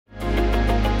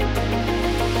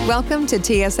Welcome to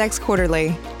TSX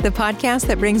Quarterly, the podcast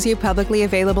that brings you publicly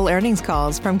available earnings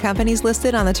calls from companies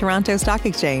listed on the Toronto Stock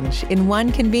Exchange in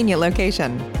one convenient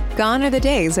location. Gone are the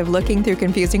days of looking through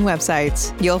confusing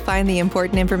websites. You'll find the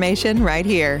important information right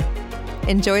here.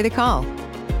 Enjoy the call.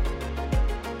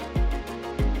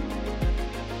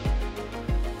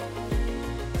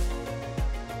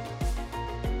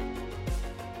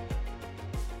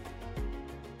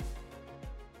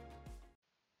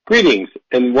 Greetings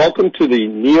and welcome to the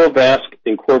Neovasc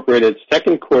Incorporated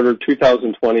second quarter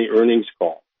 2020 earnings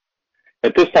call.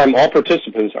 At this time, all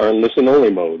participants are in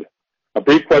listen-only mode. A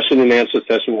brief question and answer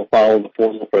session will follow the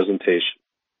formal presentation.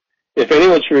 If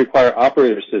anyone should require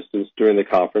operator assistance during the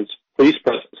conference, please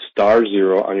press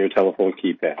 *0 on your telephone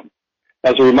keypad.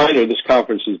 As a reminder, this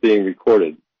conference is being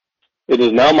recorded. It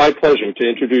is now my pleasure to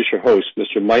introduce your host,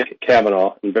 Mr. Mike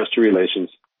Cavanaugh, Investor Relations.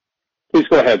 Please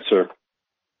go ahead, sir.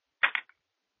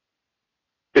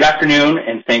 Good afternoon,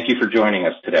 and thank you for joining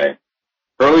us today.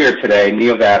 Earlier today,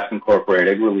 Neovasc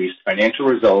Incorporated released financial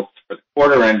results for the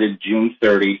quarter ended June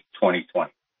 30,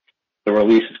 2020. The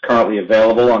release is currently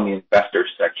available on the Investors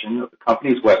section of the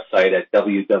company's website at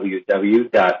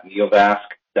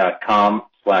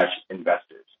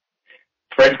www.neovasc.com/investors.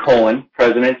 Fred Colen,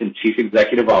 President and Chief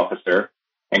Executive Officer,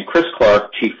 and Chris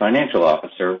Clark, Chief Financial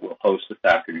Officer, will host this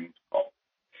afternoon's call.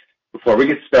 Before we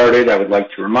get started, I would like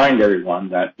to remind everyone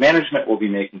that management will be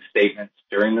making statements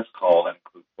during this call that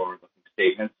include forward-looking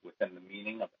statements within the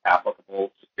meaning of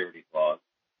applicable securities laws,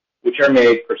 which are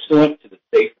made pursuant to the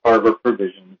Safe Harbor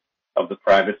provisions of the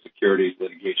Private Securities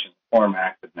Litigation Reform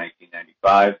Act of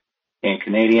 1995 and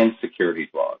Canadian securities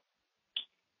laws.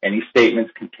 Any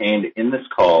statements contained in this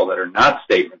call that are not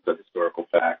statements of historical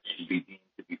fact should be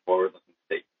deemed to be forward-looking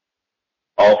statements.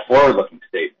 All forward-looking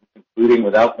statements, including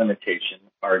without limitation,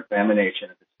 our examination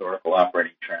of historical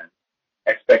operating trends,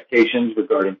 expectations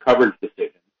regarding coverage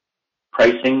decisions,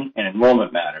 pricing and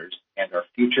enrollment matters, and our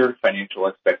future financial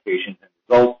expectations and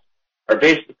results are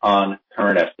based upon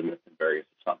current estimates and various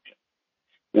assumptions.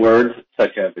 Words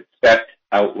such as expect,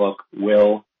 outlook,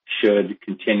 will, should,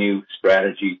 continue,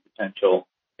 strategy, potential,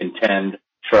 intend,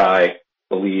 try,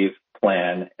 believe,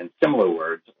 plan, and similar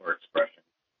words or expressions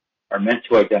are meant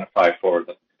to identify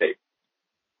forward-looking statements.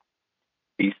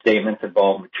 These statements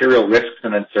involve material risks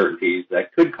and uncertainties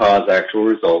that could cause actual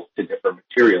results to differ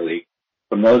materially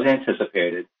from those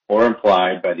anticipated or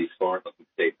implied by these forward-looking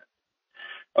statements.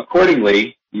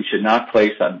 Accordingly, you should not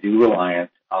place undue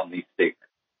reliance on these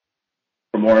statements.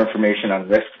 For more information on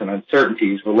risks and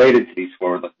uncertainties related to these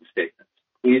forward-looking statements,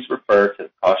 please refer to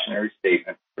the cautionary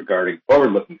statement regarding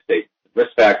forward-looking statements and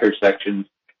risk factors sections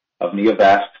of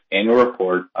Neovasc's annual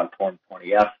report on Form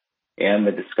 20-F and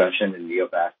the discussion in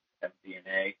Neovasc's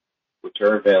MD&A, which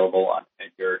are available on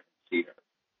EDGAR and SEDAR.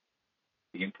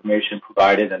 The information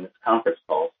provided in this conference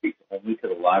call speaks only to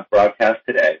the live broadcast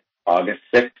today, August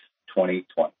 6,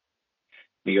 2020.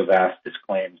 Neovasc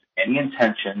disclaims any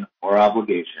intention or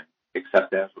obligation,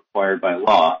 except as required by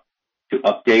law, to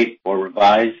update or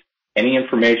revise any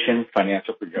information,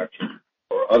 financial projections,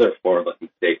 or other forward-looking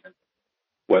statements,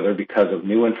 whether because of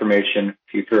new information,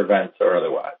 future events, or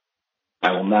otherwise.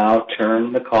 I will now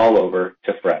turn the call over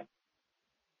to Fred.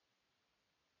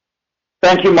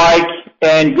 Thank you, Mike,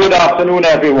 and good afternoon,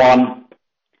 everyone.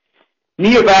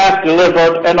 Neovasc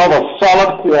delivered another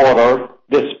solid quarter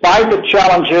despite the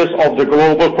challenges of the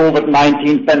global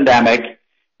COVID-19 pandemic,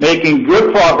 making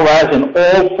good progress in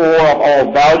all four of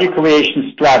our value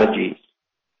creation strategies,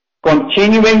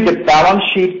 continuing the balance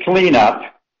sheet cleanup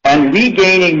and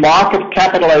regaining market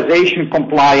capitalization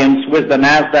compliance with the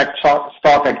NASDAQ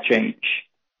Stock Exchange.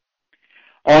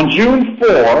 On June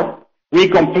 4, we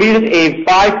completed a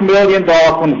 $5 million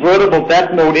convertible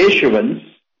debt note issuance.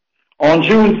 On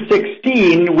June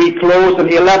 16, we closed an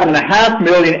 $11.5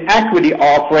 million equity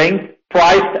offering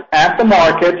priced at the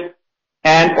market.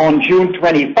 And on June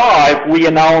 25, we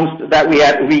announced that we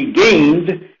had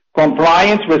regained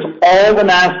compliance with all the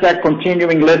NASDAQ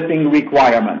continuing listing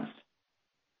requirements.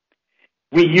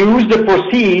 We used the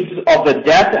proceeds of the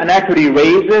debt and equity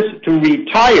raises to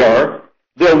retire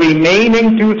the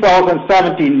remaining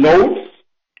 2017 notes,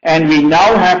 and we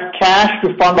now have cash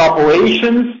to fund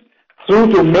operations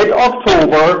through to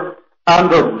mid-October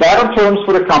under better terms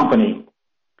for the company.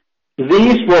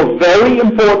 These were very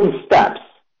important steps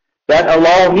that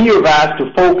allow Neovasc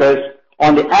to focus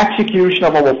on the execution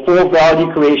of our four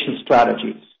value creation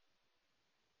strategies.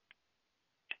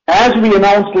 As we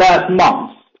announced last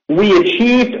month, we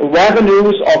achieved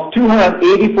revenues of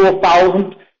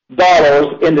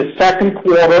 $284,000 in the second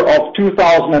quarter of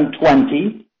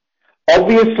 2020,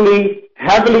 obviously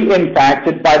heavily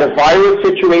impacted by the virus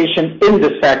situation in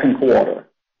the second quarter.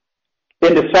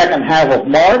 in the second half of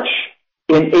March,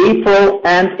 in April,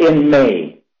 and in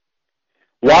May.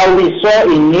 While we saw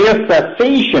a near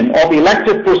cessation of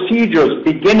elective procedures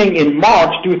beginning in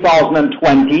March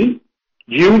 2020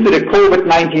 due to the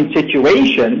COVID-19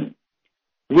 situation,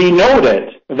 we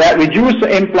noted that reducer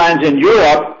implants in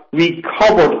Europe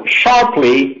recovered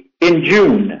sharply in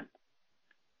June.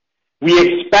 We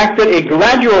expected a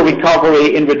gradual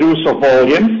recovery in reducer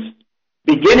volumes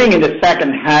beginning in the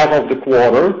second half of the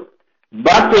quarter,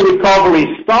 but the recovery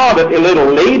started a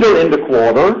little later in the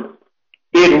quarter.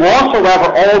 It was,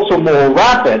 however, also more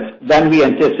rapid than we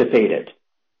anticipated.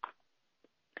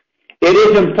 It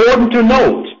is important to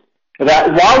note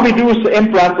that while reducer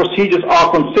implant procedures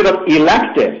are considered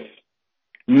elective,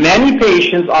 many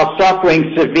patients are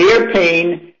suffering severe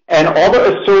pain and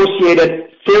other associated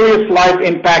serious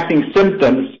life-impacting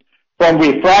symptoms from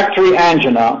refractory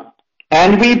angina,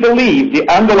 and we believe the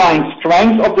underlying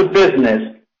strength of the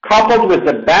business, coupled with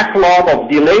the backlog of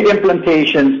delayed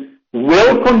implantations,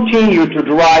 will continue to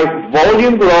drive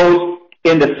volume growth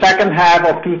in the second half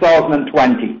of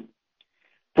 2020,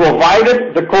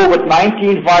 provided the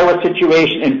COVID-19 virus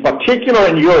situation, in particular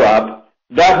in Europe,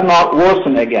 does not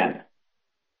worsen again.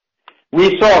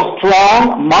 We saw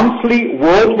strong monthly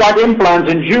worldwide implants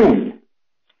in June,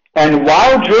 and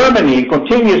while Germany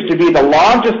continues to be the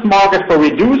largest market for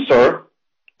reducer,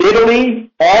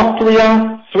 Italy,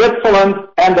 Austria, Switzerland,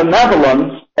 and the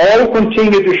Netherlands all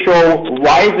continue to show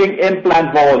rising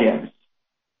implant volumes.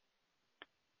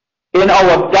 In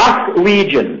our DACH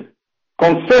region,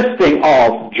 consisting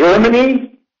of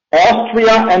Germany,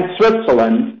 Austria, and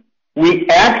Switzerland, we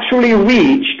actually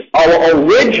reached our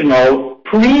original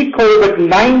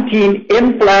pre-COVID-19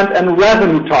 implant and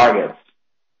revenue targets.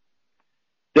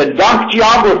 The DACH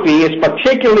geography is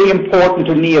particularly important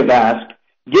to Neovasc,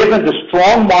 given the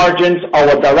strong margins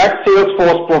our direct sales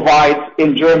force provides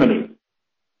in Germany.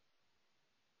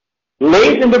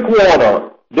 Late in the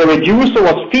quarter, the reducer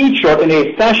was featured in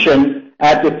a session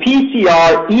at the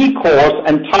PCR e-course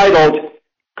entitled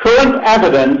Current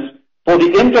Evidence for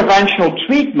the Interventional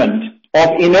Treatment of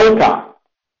INOCA.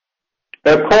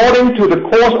 According to the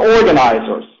course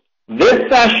organizers,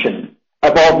 this session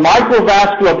about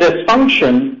microvascular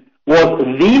dysfunction was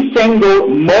the single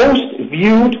most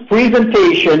viewed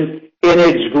presentation in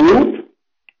its group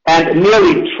and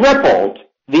nearly tripled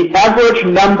the average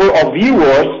number of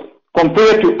viewers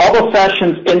compared to other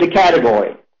sessions in the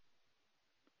category.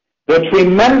 The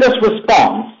tremendous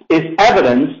response is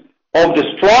evidence of the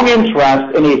strong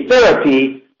interest in a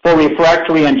therapy for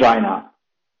refractory angina.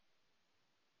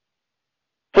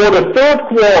 For the third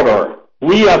quarter,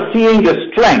 we are seeing the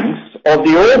strengths of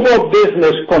the overall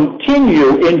business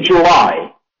continue in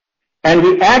July, and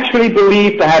we actually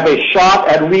believe to have a shot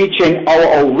at reaching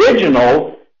our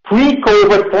original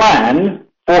pre-COVID plan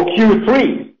for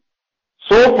Q3.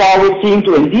 So far, we seem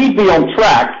to indeed be on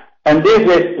track, and this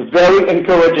is very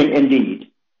encouraging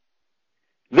indeed.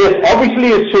 This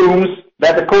obviously assumes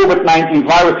that the COVID-19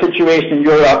 virus situation in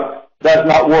Europe does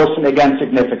not worsen again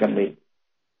significantly.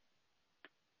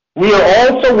 We are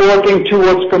also working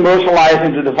towards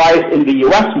commercializing the device in the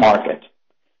U.S. market.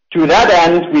 To that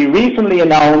end, we recently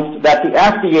announced that the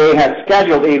FDA has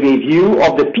scheduled a review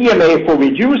of the PMA for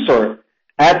Reducer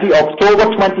at the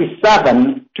October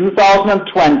 27,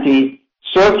 2020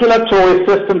 Circulatory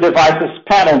System Devices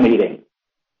panel meeting.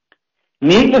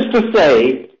 Needless to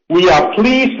say, we are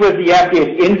pleased with the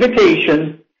FDA's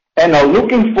invitation and are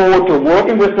looking forward to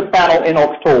working with the panel in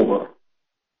October.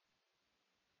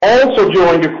 Also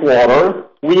during the quarter,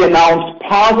 we announced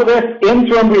positive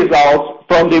interim results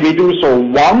from the Reducer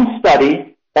 1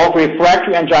 study of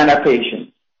refractory angina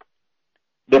patients.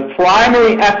 The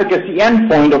primary efficacy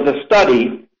endpoint of the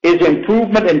study is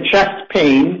improvement in chest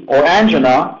pain or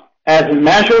angina as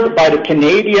measured by the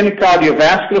Canadian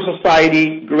Cardiovascular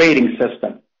Society grading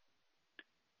system.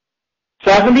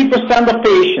 70% of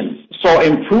patients saw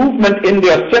improvement in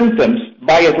their symptoms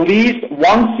by at least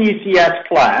one CCS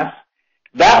class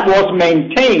that was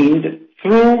maintained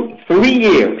through 3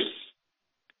 years.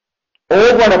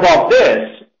 Over and above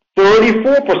this,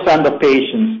 34% of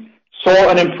patients saw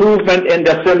an improvement in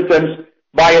their symptoms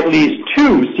by at least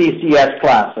 2 CCS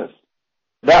classes.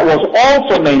 That was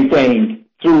also maintained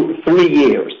through 3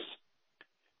 years.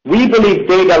 We believe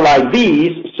data like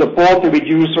these support the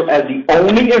Reducer as the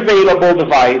only available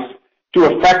device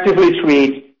to effectively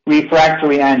treat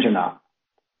refractory angina.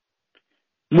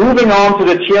 Moving on to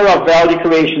the Tiara value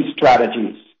creation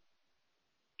strategies.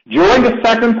 During the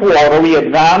second quarter, we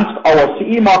advanced our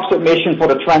CE Mark submission for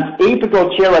the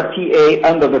transapical Tiara TA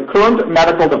under the current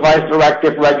Medical Device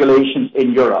Directive regulations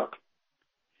in Europe.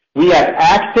 We have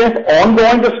active,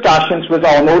 ongoing discussions with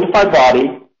our notified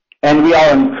body, and we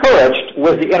are encouraged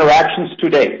with the interactions to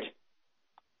date.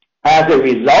 As a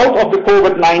result of the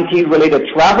COVID-19 related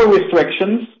travel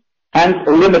restrictions and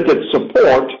limited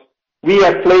support, we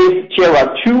have placed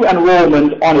Tiara 2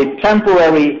 enrollment on a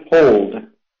temporary hold.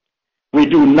 We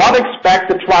do not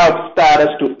expect the trial status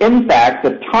to impact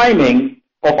the timing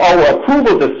of our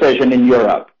approval decision in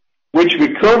Europe, which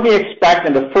we currently expect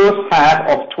in the first half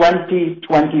of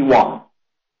 2021.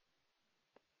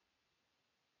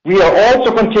 We are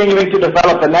also continuing to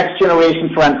develop the next generation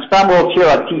transfemoral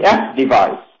Tiara TF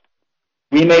device.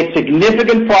 We made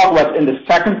significant progress in the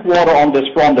second quarter on this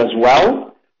front as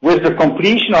well, with the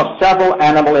completion of several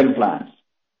animal implants.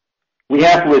 We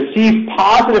have received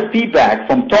positive feedback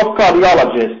from top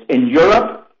cardiologists in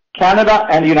Europe, Canada,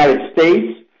 and the United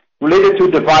States related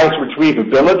to device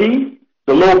retrievability,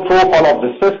 the low profile of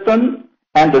the system,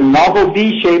 and the novel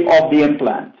V-shape of the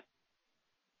implant.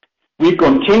 We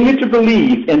continue to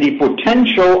believe in the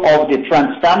potential of the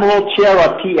transfemoral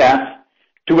Tiara TF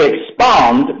to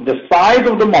expand the size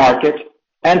of the market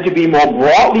and to be more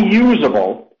broadly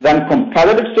usable than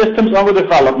competitive systems under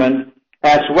development,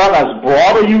 as well as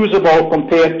broader usable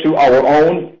compared to our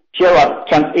own Tiara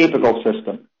transapical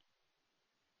system.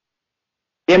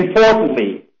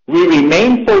 Importantly, we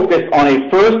remain focused on a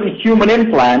first-in-human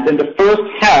implant in the first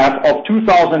half of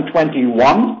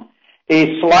 2021,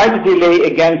 a slight delay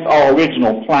against our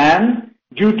original plan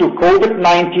due to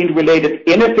COVID-19 related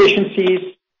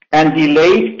inefficiencies and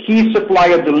delayed key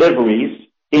supplier deliveries,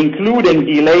 including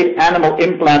delayed animal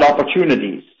implant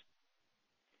opportunities.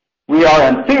 We are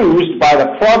enthused by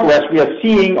the progress we are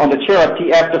seeing on the Tiara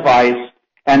TF device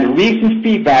and recent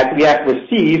feedback we have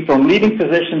received from leading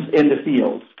physicians in the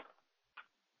field.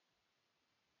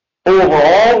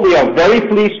 Overall, we are very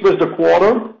pleased with the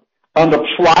quarter. Under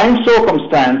trying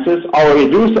circumstances, our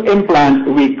reducer implant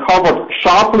recovered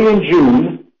sharply in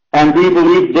June, and we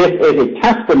believe this is a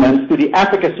testament to the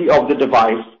efficacy of the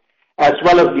device, as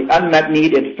well as the unmet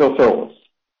need it fulfills.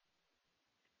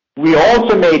 We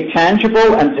also made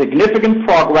tangible and significant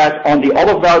progress on the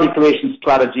other value creation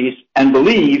strategies and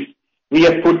believe we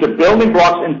have put the building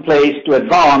blocks in place to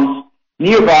advance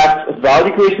Neovasc's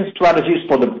value creation strategies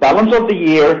for the balance of the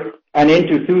year and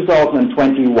into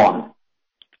 2021.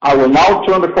 I will now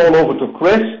turn the call over to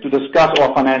Chris to discuss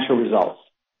our financial results.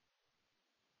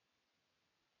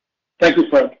 Thank you,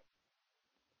 Fred.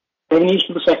 Revenues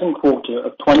for the second quarter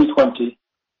of 2020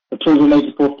 were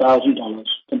 $284,000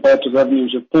 compared to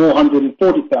revenues of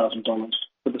 $440,000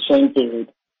 for the same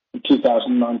period in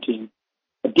 2019,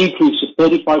 a decrease of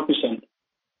 35%,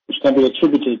 which can be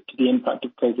attributed to the impact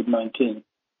of COVID-19.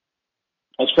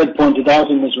 As Fred pointed out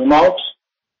in his remarks,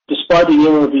 despite a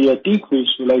year-over-year decrease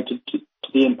related to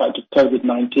the impact of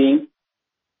COVID-19,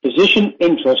 physician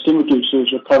interest in reducers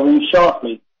is recovering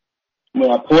sharply, and we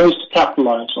are poised to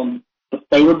capitalize on the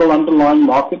favorable underlying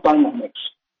market dynamics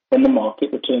when the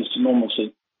market returns to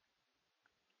normalcy.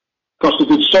 Cost of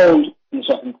goods sold in the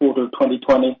second quarter of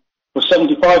 2020 was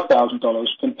 $75,000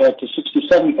 compared to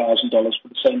 $67,000 for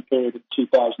the same period of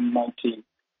 2019,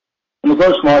 and the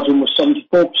gross margin was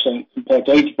 74% compared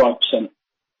to 85%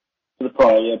 for the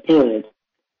prior year period,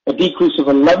 a decrease of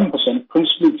 11%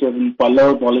 principally driven by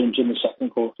lower volumes in the second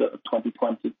quarter of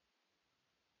 2020.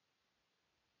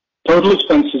 Total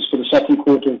expenses for the second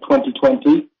quarter of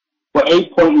 2020 were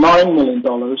 $8.9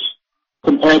 million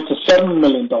compared to $7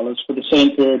 million for the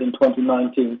same period in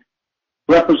 2019,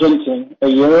 representing a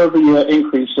year-over-year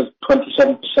increase of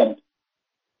 27%.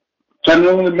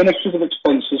 General and administrative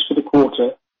expenses for the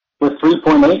quarter were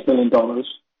 $3.8 million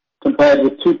compared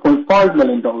with $2.5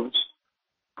 million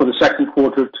for the second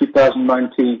quarter of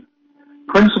 2019,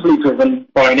 principally driven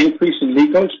by an increase in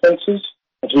legal expenses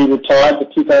as we retired the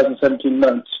 2017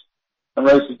 notes and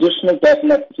raised additional debt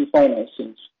and equity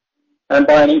financings, and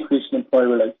by an increase in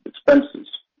employee-related expenses.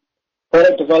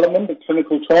 Product development and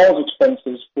clinical trials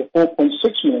expenses were $4.6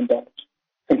 million,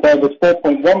 compared with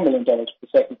 $4.1 million for the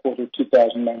second quarter of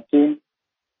 2019,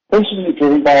 principally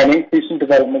driven by an increase in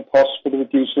development costs for the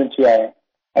reducer and Tiara,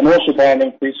 and also by an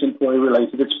increase in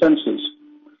employee-related expenses.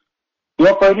 The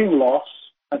operating loss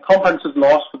and comprehensive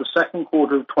loss for the second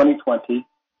quarter of 2020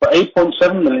 were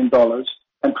 $8.7 million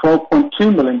and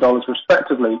 $12.2 million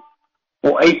respectively,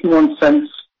 or 81 cents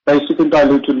basic and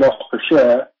diluted loss per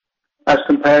share, as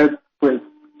compared with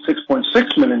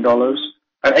 $6.6 million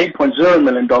and $8.0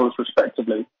 million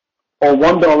respectively, or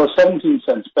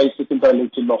 $1.17 basic and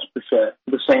diluted loss per share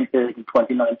for the same period in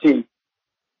 2019.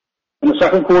 In the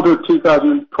second quarter of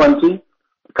 2020,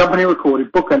 the company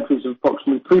recorded book entries of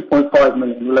approximately $3.5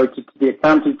 million related to the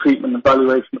accounting treatment and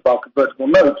valuation of our convertible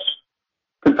notes,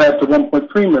 compared to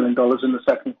 $1.3 million in the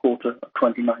second quarter of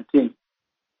 2019.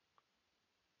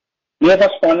 Neovasc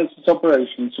finances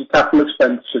operations and capital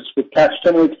expenditures with cash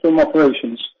generated from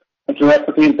operations and through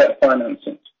equity and debt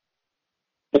financings.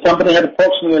 The company had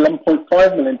approximately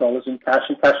 $11.5 million in cash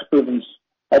and cash equivalents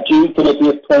at June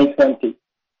 30th, 2020.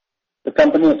 The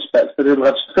company expects that it will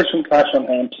have sufficient cash on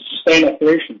hand to sustain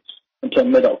operations until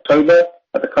mid-October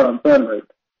at the current burn rate.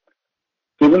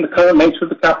 Given the current nature of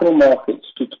the capital markets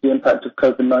due to the impact of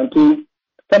COVID-19, the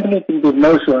company can give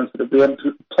no assurance that it will be able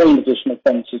to obtain additional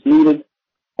funds as needed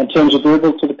on terms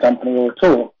agreeable to the company or at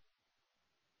all.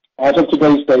 As of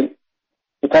today's date,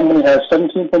 the company has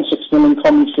 17.6 million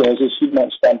common shares issued and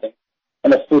outstanding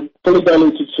and a fully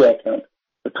diluted share count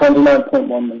of 29.1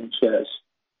 million shares.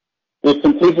 We have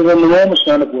completed an enormous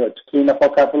amount of work to clean up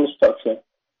our capital structure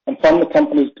and fund the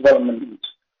company's development needs,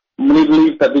 and we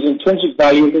believe that the intrinsic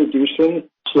value of the reducer and the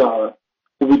Tiara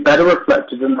will be better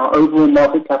reflected in our overall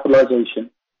market capitalization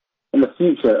in the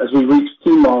future as we reach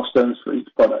key milestones for each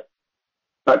product.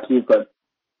 Back to you, Fred.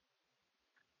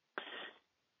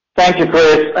 Thank you,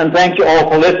 Chris, and thank you all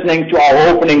for listening to our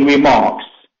opening remarks.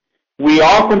 We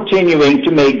are continuing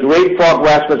to make great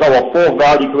progress with our 4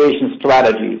 value creation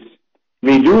strategies.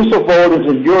 Reducer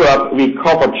volumes in Europe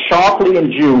recovered sharply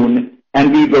in June,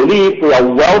 and we believe we are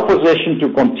well positioned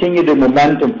to continue the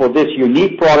momentum for this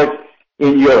unique product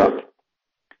in Europe.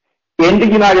 In the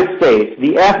United States,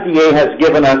 the FDA has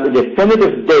given us a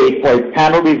definitive date for a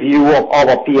panel review of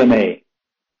our PMA.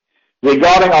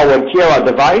 Regarding our Tiara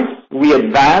device, we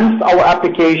advanced our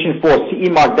application for CE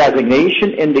Mark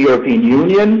designation in the European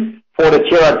Union for the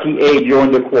Tiara TA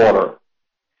during the quarter.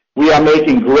 We are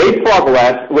making great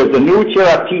progress with the new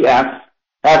Tiara TF,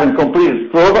 having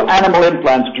completed further animal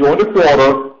implants during the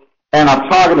quarter, and are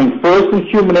targeting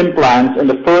first-in-human implants in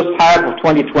the first half of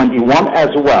 2021 as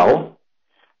well,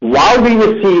 while we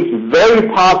received very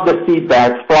positive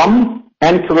feedback from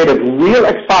and created real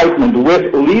excitement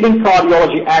with leading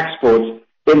cardiology experts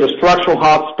in the structural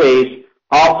heart space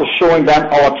after showing them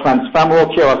our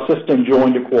transfemoral Tiara system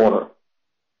during the quarter.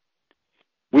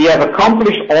 We have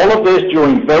accomplished all of this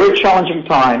during very challenging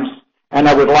times, and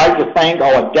I would like to thank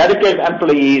our dedicated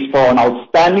employees for an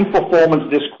outstanding performance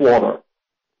this quarter.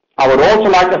 I would also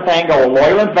like to thank our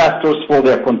loyal investors for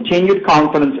their continued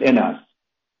confidence in us.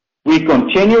 We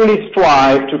continually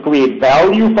strive to create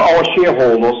value for our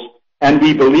shareholders, and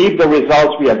we believe the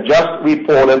results we have just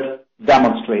reported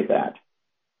demonstrate that.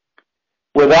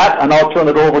 With that, I'll now turn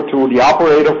it over to the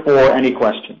operator for any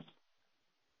questions.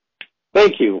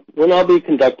 Thank you. We'll now be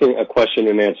conducting a question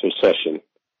and answer session.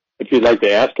 If you'd like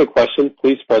to ask a question,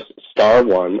 please press star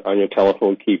 1 on your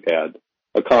telephone keypad.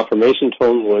 A confirmation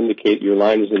tone will indicate your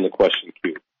line is in the question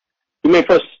queue. You may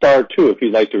press star 2 if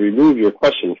you'd like to remove your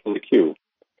question from the queue.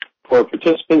 For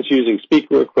participants using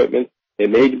speaker equipment, it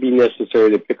may be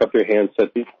necessary to pick up your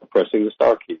handset before pressing the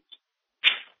star keys.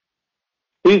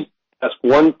 Please ask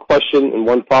one question and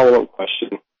one follow-up question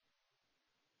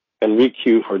and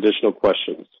re-queue for additional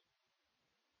questions.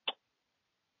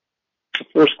 The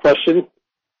first question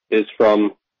is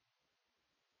from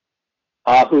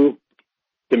Ahu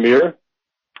Demir,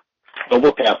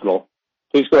 Noble Capital.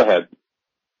 Please go ahead.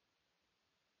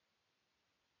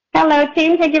 Hello,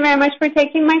 team. Thank you very much for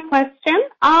taking my question.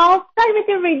 I'll start with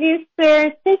the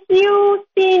reducer. Since you've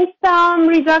seen some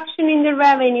reduction in the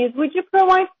revenues, would you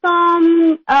provide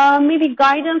some maybe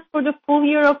guidance for the full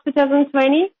year of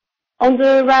 2020 on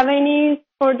the revenues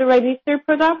for the reducer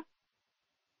product?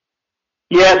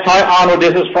 Yes. Hi, Anu.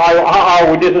 This is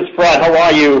Fred. How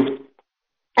are you?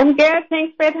 I'm good.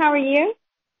 Thanks, Fred. How are you?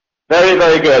 Very,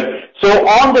 very good. So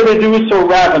on the reducer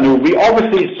revenue, we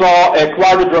obviously saw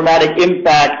quite a dramatic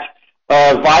impact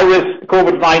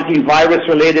COVID-19 virus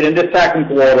related in the second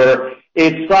quarter.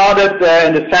 It started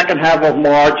in the second half of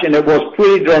March, and it was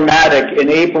pretty dramatic in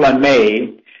April and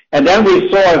May. And then we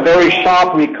saw a very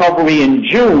sharp recovery in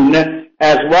June,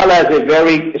 as well as a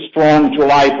very strong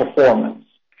July performance.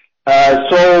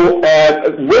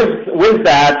 With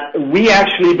that, we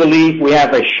actually believe we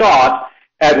have a shot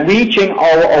at reaching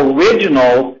our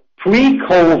original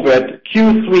pre-COVID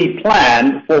Q3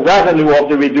 plan for revenue of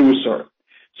the reducer.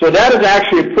 So that is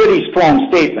actually a pretty strong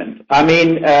statement. I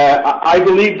mean, I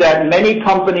believe that many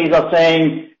companies are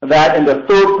saying that in the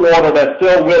third quarter there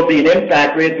still will be an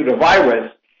impact related to the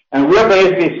virus, and we're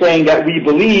basically saying that we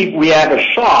believe we have a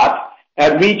shot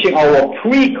at reaching our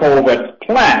pre-COVID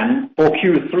plan for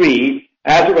Q3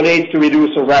 as it relates to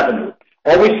reducer revenue.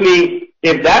 Obviously,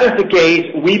 if that is the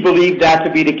case, we believe that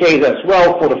to be the case as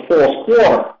well for the fourth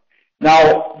quarter.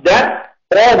 Now, that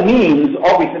all means,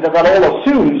 obviously, that all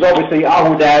assumes, obviously,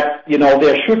 Ahu, that,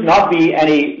 there should not be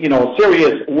any,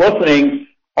 serious worsening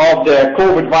of the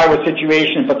COVID virus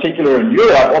situation, in particular in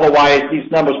Europe. Otherwise, these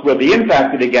numbers will be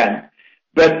impacted again.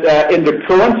 But in the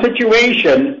current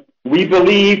situation, we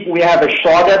believe we have a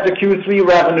shot at the Q3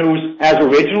 revenues as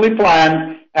originally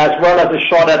planned, as well as a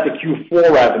shot at the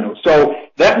Q4 revenue. So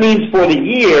that means for the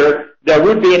year, there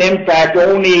would be an impact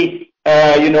only,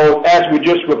 as we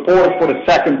just reported for the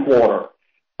second quarter.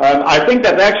 I think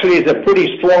that actually is a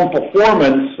pretty strong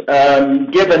performance,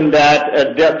 given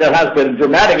that there has been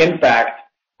dramatic impact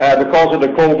because of the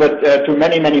COVID to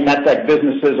many, many medtech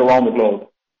businesses around the globe.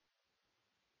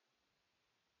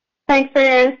 Thanks for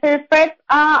your answer, Fred.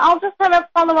 I'll just have a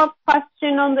follow-up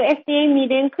question on the FDA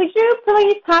meeting. Could you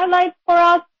please highlight for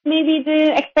us maybe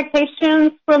the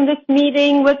expectations from this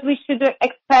meeting, what we should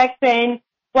expect, and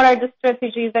what are the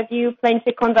strategies that you plan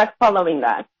to conduct following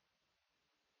that?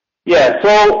 Yeah,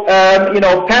 so,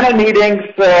 panel meetings,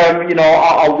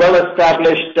 are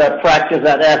well-established practice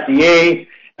at FDA.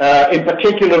 In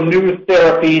particular, new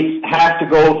therapies have to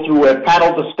go through a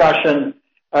panel discussion.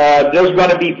 There's going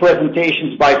to be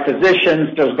presentations by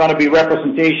physicians. There's going to be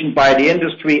representation by the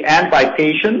industry and by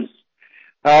patients.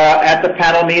 At the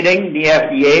panel meeting, the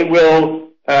FDA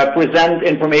will present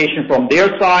information from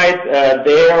their side,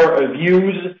 their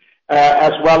views,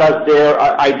 as well as their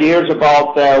ideas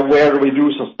about where the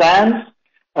reducer stands.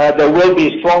 There will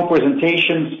be strong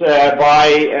presentations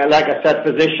by, like I said,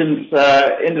 physicians,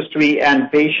 industry,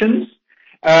 and patients.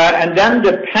 And then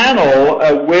the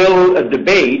panel will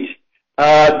debate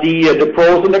the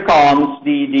pros and the cons,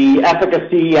 the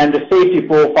efficacy and the safety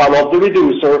profile of the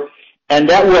reducer, and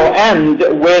that will end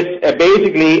with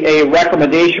basically a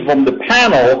recommendation from the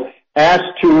panel as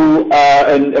to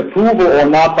an approval or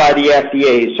not by the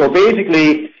FDA. So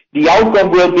basically, the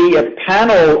outcome will be a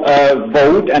panel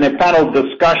vote and a panel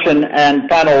discussion and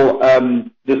panel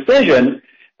decision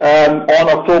on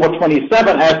October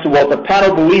 27 as to what the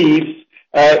panel believes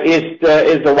is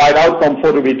the right outcome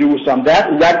for the reducer. And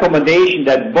that recommendation,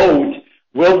 that vote,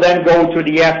 will then go to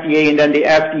the FDA, and then the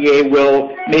FDA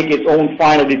will make its own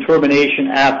final determination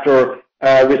after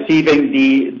receiving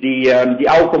the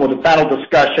outcome of the panel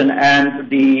discussion and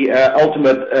the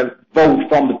ultimate vote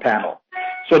from the panel.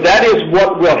 So that is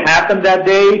what will happen that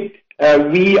day.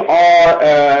 We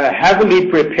are heavily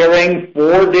preparing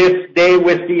for this day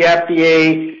with the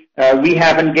FDA. We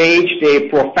have engaged a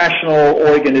professional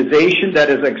organization that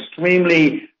is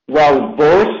extremely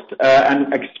well-versed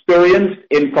and experienced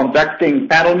in conducting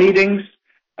panel meetings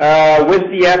with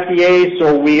the FDA,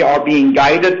 so we are being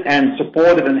guided and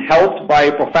supported and helped by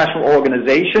a professional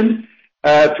organization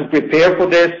to prepare for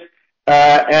this,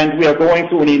 and we are going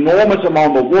through an enormous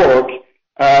amount of work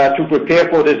to prepare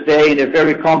for this day in a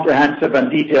very comprehensive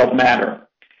and detailed manner.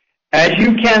 As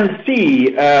you can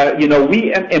see,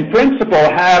 we in principle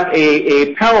have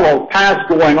a parallel path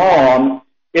going on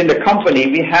in the company.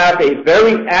 We have a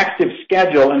very active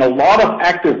schedule and a lot of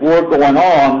active work going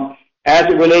on as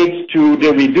it relates to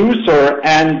the reducer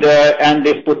and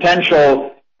this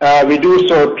potential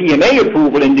reducer PMA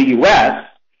approval in the U.S.,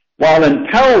 while in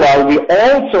parallel we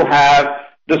also have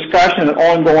discussion and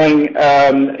ongoing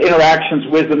interactions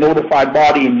with the notified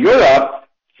body in Europe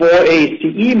for a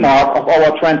CE mark of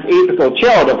our transapical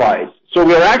chair device. So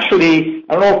we're actually,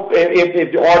 I don't know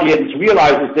if the audience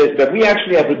realizes this, but we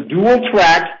actually have a dual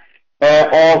track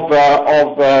of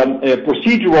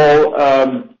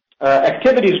procedural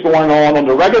activities going on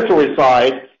the regulatory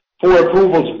side for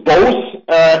approvals both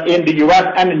in the U.S.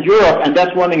 and in Europe, and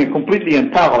that's running completely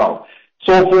in parallel.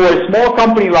 So for a small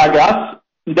company like us,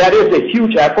 that is a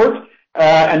huge effort,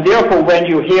 and therefore when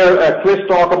you hear Chris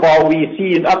talk about we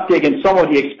see an uptick in some of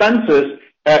the expenses,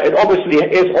 it obviously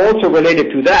is also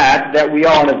related to that we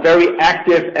are on a very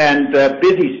active and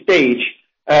busy stage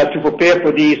to prepare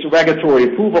for these regulatory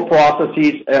approval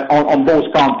processes on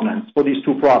both continents for these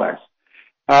two products.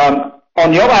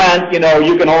 On the other hand,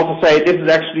 you can also say this is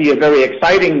actually a very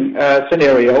exciting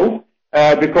scenario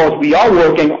because we are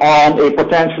working on a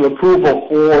potential approval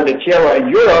for the Tiara in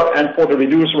Europe and for the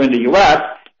reducer in the U.S.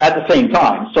 at the same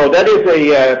time. So that is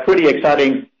a pretty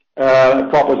exciting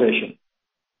proposition.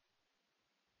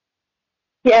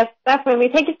 Yes, definitely.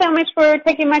 Thank you so much for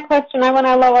taking my question. I want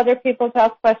to allow other people to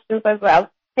ask questions as well.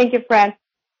 Thank you, Fred.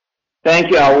 Thank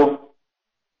you, Awu.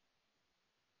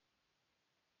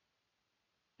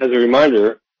 As a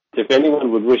reminder, if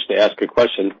anyone would wish to ask a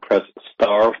question, press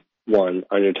star 1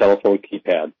 on your telephone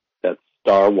keypad. That's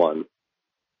star 1.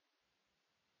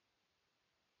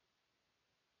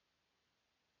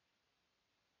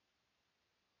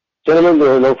 Gentlemen,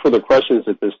 there are no further questions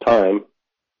at this time.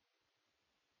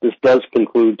 This does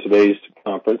conclude today's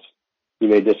conference. You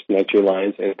may disconnect your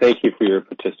lines, and thank you for your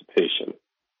participation.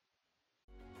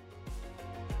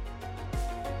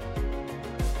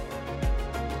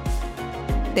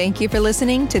 Thank you for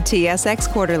listening to TSX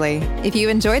Quarterly. If you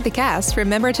enjoyed the cast,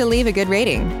 remember to leave a good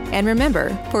rating. And remember,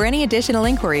 for any additional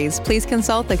inquiries, please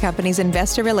consult the company's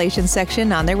investor relations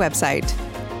section on their website.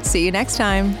 See you next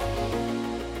time.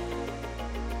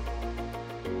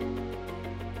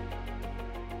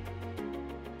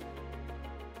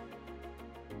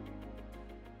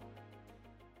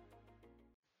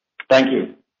 Thank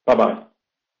you. Bye-bye.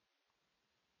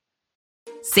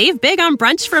 Save big on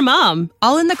brunch for mom,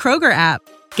 all in the Kroger app.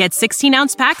 Get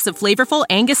 16-ounce packs of flavorful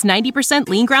Angus 90%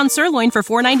 lean ground sirloin for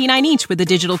 $4.99 each with a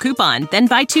digital coupon. Then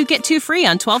buy 2, get 2 free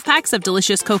on 12 packs of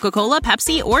delicious Coca-Cola,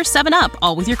 Pepsi, or 7-Up,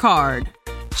 all with your card.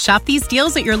 Shop these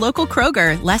deals at your local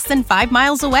Kroger, less than 5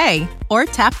 miles away. Or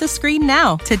tap the screen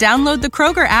now to download the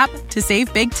Kroger app to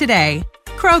save big today.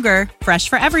 Kroger, fresh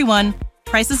for everyone.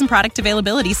 Prices and product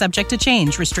availability subject to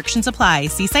change. Restrictions apply.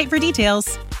 See site for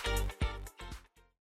details.